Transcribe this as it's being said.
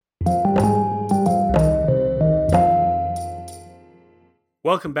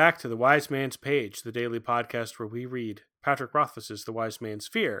Welcome back to The Wise Man's Page, the daily podcast where we read Patrick Rothfuss's The Wise Man's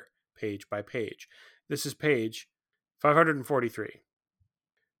Fear, page by page. This is page 543.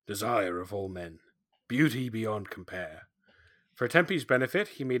 Desire of all men, beauty beyond compare. For Tempe's benefit,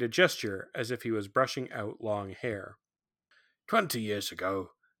 he made a gesture as if he was brushing out long hair. 20 years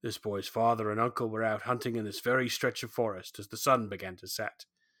ago, this boy's father and uncle were out hunting in this very stretch of forest as the sun began to set.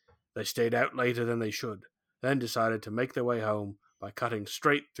 They stayed out later than they should, then decided to make their way home by cutting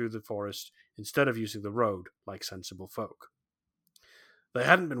straight through the forest instead of using the road like sensible folk. They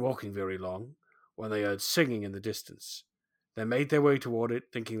hadn't been walking very long when they heard singing in the distance. They made their way toward it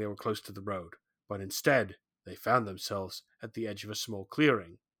thinking they were close to the road, but instead they found themselves at the edge of a small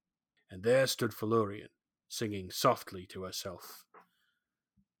clearing, and there stood Felurian, singing softly to herself.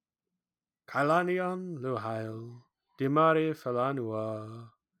 Kailanion luhail, dimari falanua,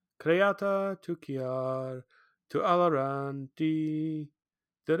 creata tukiar, tu alaranti,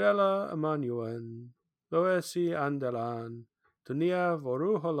 derela emanuen, loesi andalan, tunia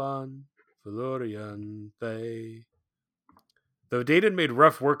voruholan, Felurian they. Though Dayton made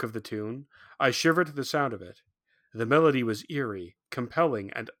rough work of the tune, I shivered at the sound of it. The melody was eerie,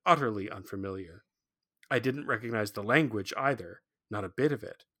 compelling, and utterly unfamiliar. I didn't recognize the language either, not a bit of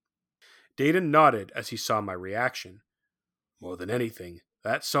it. Dayton nodded as he saw my reaction. More than anything,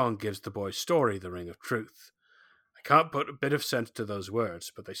 that song gives the boy's story the ring of truth. I can't put a bit of sense to those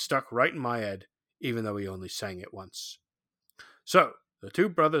words, but they stuck right in my head, even though he only sang it once. So, the two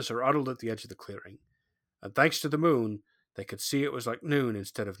brothers are huddled at the edge of the clearing, and thanks to the moon, they could see it was like noon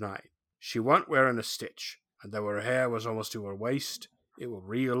instead of night. She weren't wearing a stitch, and though her hair was almost to her waist, it was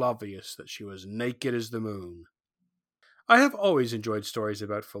real obvious that she was naked as the moon. I have always enjoyed stories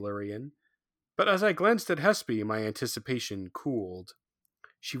about Felurian, but as I glanced at Hespe, my anticipation cooled.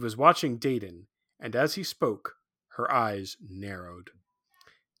 She was watching Dayton, and as he spoke, her eyes narrowed.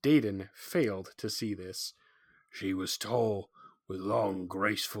 Dayton failed to see this. She was tall, with long,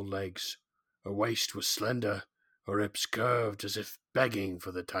 graceful legs. Her waist was slender, her hips curved as if begging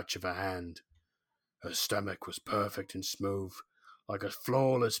for the touch of a hand. Her stomach was perfect and smooth, like a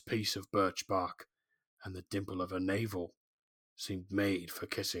flawless piece of birch bark, and the dimple of her navel seemed made for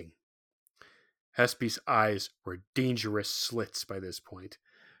kissing. Hespe's eyes were dangerous slits by this point,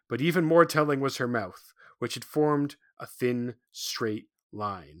 but even more telling was her mouth, which had formed a thin, straight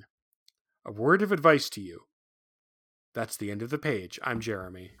line. A word of advice to you. That's the end of the page. I'm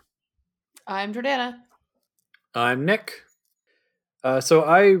Jeremy. I'm Jordana. I'm Nick. So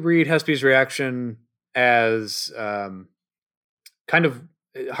I read Hespe's reaction as kind of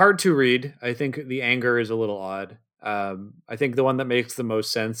hard to read. I think the anger is a little odd. I think the one that makes the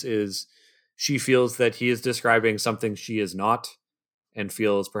most sense is she feels that he is describing something she is not and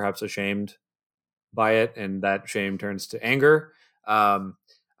feels perhaps ashamed by it, and that shame turns to anger.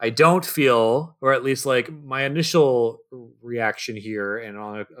 I don't feel, or at least like my initial reaction here and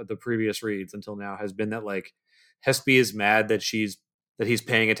on the previous reads until now has been that like Hespe is mad that he's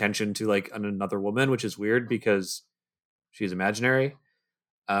paying attention to like another woman, which is weird because she's imaginary.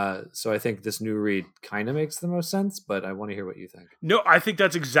 So I think this new read kind of makes the most sense, but I want to hear what you think. No, I think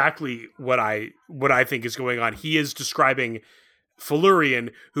that's exactly what I think is going on. He is describing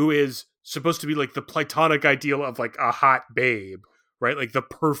Felurian, who is supposed to be like the platonic ideal of like a hot babe, right? Like the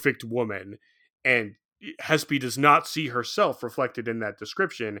perfect woman. And Hespe does not see herself reflected in that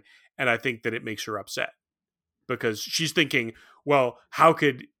description, and I think that it makes her upset. Because she's thinking, well, how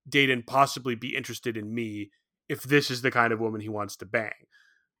could Dayton possibly be interested in me if this is the kind of woman he wants to bang?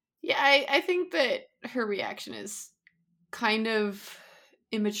 Yeah, I think that her reaction is kind of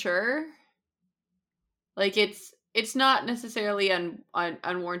immature. Like it's not necessarily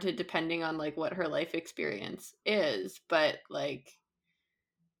unwarranted depending on like what her life experience is, but like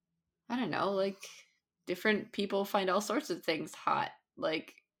I don't know, like different people find all sorts of things hot.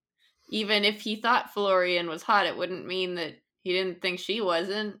 Like even if he thought Felurian was hot, it wouldn't mean that he didn't think she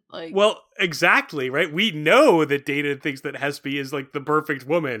wasn't. Like, well, exactly, right? We know that Dayton thinks that Hespe is like the perfect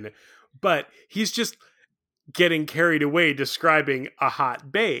woman, but he's just getting carried away describing a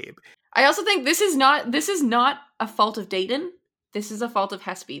hot babe. I also think this is not a fault of Dayton. This is a fault of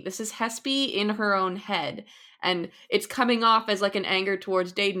Hespe. This is Hespe in her own head. And it's coming off as like an anger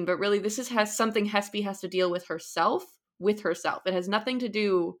towards Dayton, but really this has something Hespe has to deal with herself. It has nothing to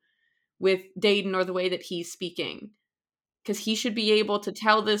do with Dayton or the way that he's speaking. Because he should be able to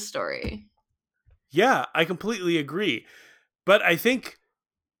tell this story. Yeah, I completely agree. But I think,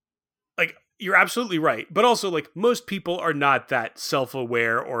 like, you're absolutely right. But also, like, most people are not that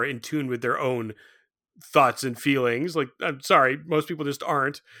self-aware or in tune with their own thoughts and feelings. Like, I'm sorry, most people just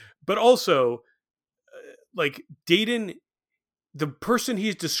aren't. But also, like, Dayton the person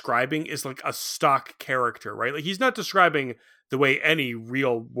he's describing is like a stock character, right? Like he's not describing the way any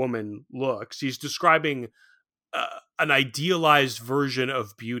real woman looks. He's describing an idealized version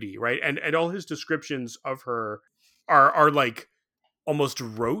of beauty, right? And all his descriptions of her are like almost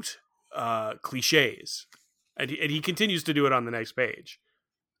rote cliches, and he continues to do it on the next page.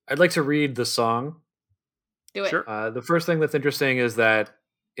 I'd like to read the song. Do it. Sure. The first thing that's interesting is that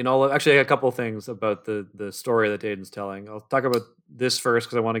actually a couple of things about the story that Dayton's telling. I'll talk about this first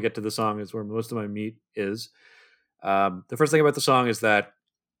because I want to get to the song is where most of my meat is. The first thing about the song is that,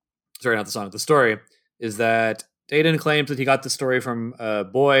 sorry, not the song, the story is that Dayton claims that he got the story from a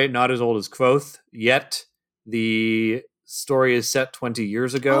boy not as old as Kvothe, yet the story is set 20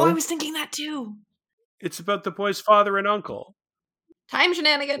 years ago. Oh, I was thinking that too. It's about the boy's father and uncle. Time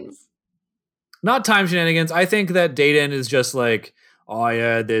shenanigans. Not time shenanigans. I think that Dayton is just like, I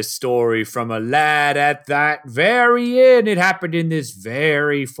heard this story from a lad at that very inn. It happened in this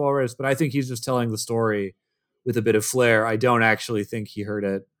very forest. But I think he's just telling the story with a bit of flair. I don't actually think he heard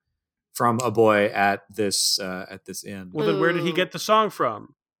it from a boy at this inn. Well, then where did he get the song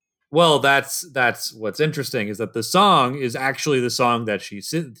from? Well, that's what's interesting is that the song is actually the song that she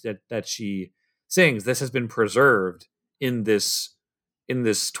sings. This has been preserved in this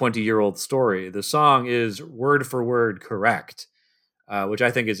 20-year-old story. The song is word for word correct, which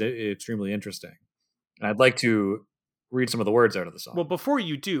I think is extremely interesting. And I'd like to read some of the words out of the song. Well, before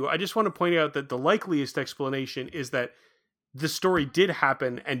you do, I just want to point out that the likeliest explanation is that the story did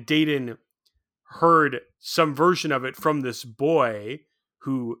happen and Dayton heard some version of it from this boy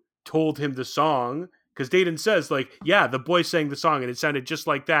who told him the song, because Dayton says, like, yeah, the boy sang the song and it sounded just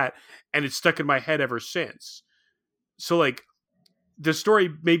like that, and it's stuck in my head ever since. So, like, the story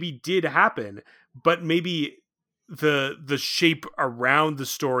maybe did happen, but maybe the shape around the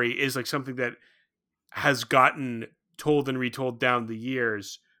story is like something that has gotten told and retold down the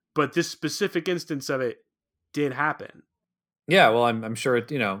years, but this specific instance of it did happen. Yeah, well, I'm sure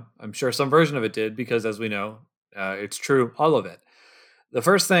it. I'm sure some version of it did, because as we know, it's true, all of it. The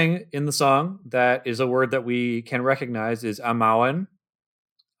first thing in the song that is a word that we can recognize is Amauen.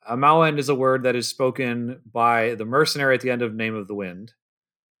 Amauen is a word that is spoken by the mercenary at the end of Name of the Wind.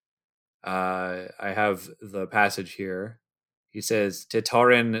 I have the passage here. He says,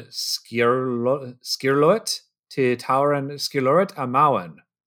 Titauren skirloet, Titauren skirloet Amauen.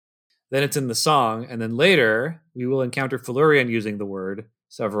 Then it's in the song, and then later we will encounter Felurian using the word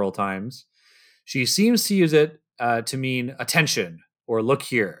several times. She seems to use it to mean attention or look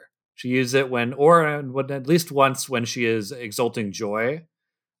here. She uses it at least once when she is exulting joy,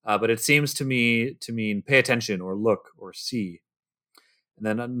 but it seems to me to mean pay attention or look or see. And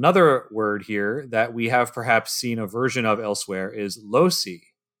then another word here that we have perhaps seen a version of elsewhere is Losi.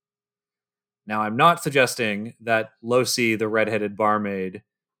 Now, I'm not suggesting that Losi, the redheaded barmaid,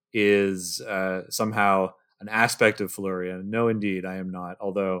 is somehow an aspect of Felurian. No, indeed, I am not,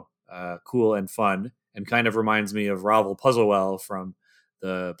 although cool and fun, and kind of reminds me of Ravel Puzzlewell from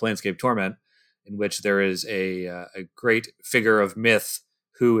the Planescape Torment, in which there is a great figure of myth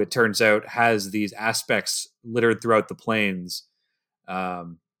who, it turns out, has these aspects littered throughout the planes,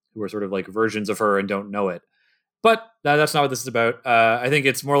 who are sort of like versions of her and don't know it. But that's not what this is about. I think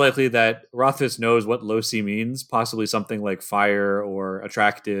it's more likely that Rothfuss knows what Losi means, possibly something like fire or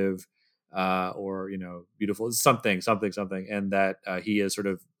attractive, or beautiful, something, and that he is sort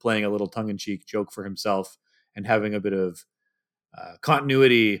of playing a little tongue-in-cheek joke for himself and having a bit of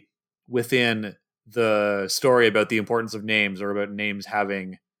continuity within the story about the importance of names, or about names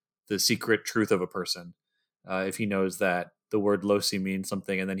having the secret truth of a person. If he knows that the word Losi means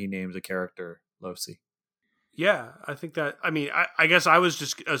something, and then he names a character Losi. Yeah, I think that, I guess I was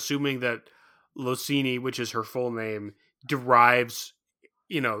just assuming that Losini, which is her full name, derives,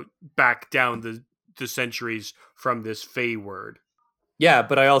 back down the centuries from this Fey word. Yeah,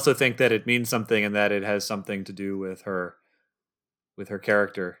 but I also think that it means something, and that it has something to do with her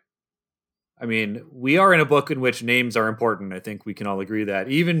character. I mean, we are in a book in which names are important. I think we can all agree that.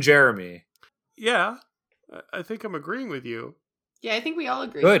 Even Jeremy. Yeah, I think I'm agreeing with you. Yeah, I think we all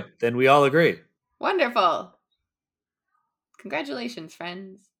agree. Good, then we all agree. Wonderful. Congratulations,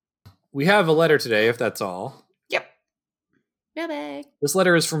 friends. We have a letter today, if that's all. Yep. Mailbag. This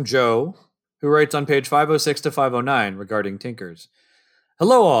letter is from Joe, who writes on page 506 to 509 regarding Tinkers.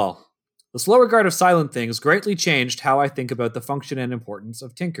 Hello all. The slow regard of silent things greatly changed how I think about the function and importance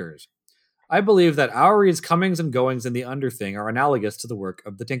of Tinkers. I believe that Auri's comings and goings in the Underthing are analogous to the work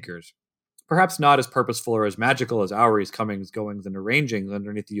of the Tinkers. Perhaps not as purposeful or as magical as Auri's comings, goings, and arrangings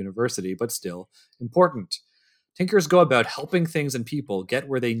underneath the university, but still important. Tinkers go about helping things and people get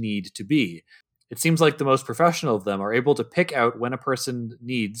where they need to be. It seems like the most professional of them are able to pick out what a person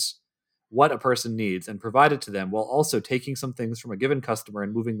needs, and provide it to them while also taking some things from a given customer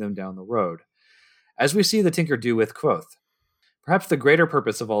and moving them down the road, as we see the tinker do with Kvothe. Perhaps the greater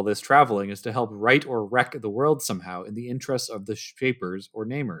purpose of all this traveling is to help right or wreck the world somehow in the interests of the shapers or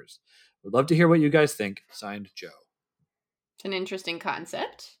namers. Would love to hear what you guys think. Signed, Joe. It's an interesting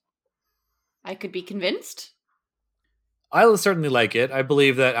concept. I could be convinced. I certainly like it. I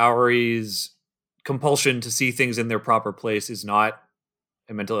believe that Auri's compulsion to see things in their proper place is not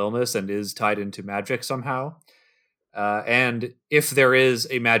a mental illness and is tied into magic somehow. And if there is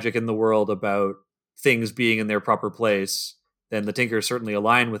a magic in the world about things being in their proper place, then the Tinkers certainly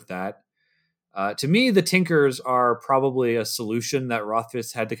align with that. To me, the Tinkers are probably a solution that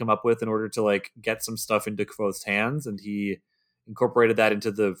Rothfuss had to come up with in order to like get some stuff into Kvothe's hands, and he incorporated that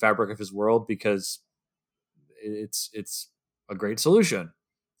into the fabric of his world because it's a great solution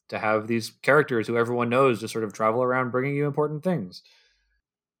to have these characters who everyone knows just sort of travel around bringing you important things.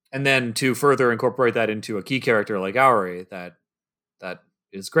 And then to further incorporate that into a key character like Auri, that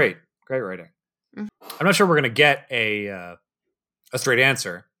is great. Great writing. Mm-hmm. I'm not sure we're going to get a straight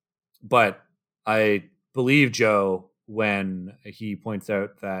answer, but I believe Joe when he points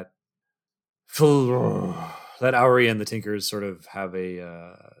out that Auri and the Tinkers sort of have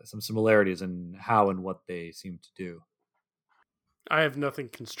some similarities in how and what they seem to do. I have nothing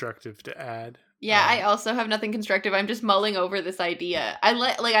constructive to add. Yeah, I also have nothing constructive. I'm just mulling over this idea. I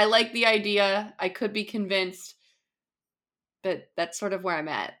like the idea. I could be convinced, but that's sort of where I'm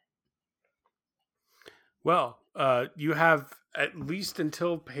at. Well, you have at least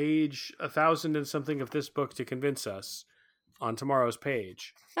until page 1,000 and something of this book to convince us on tomorrow's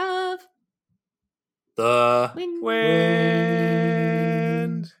page. Of the Wind.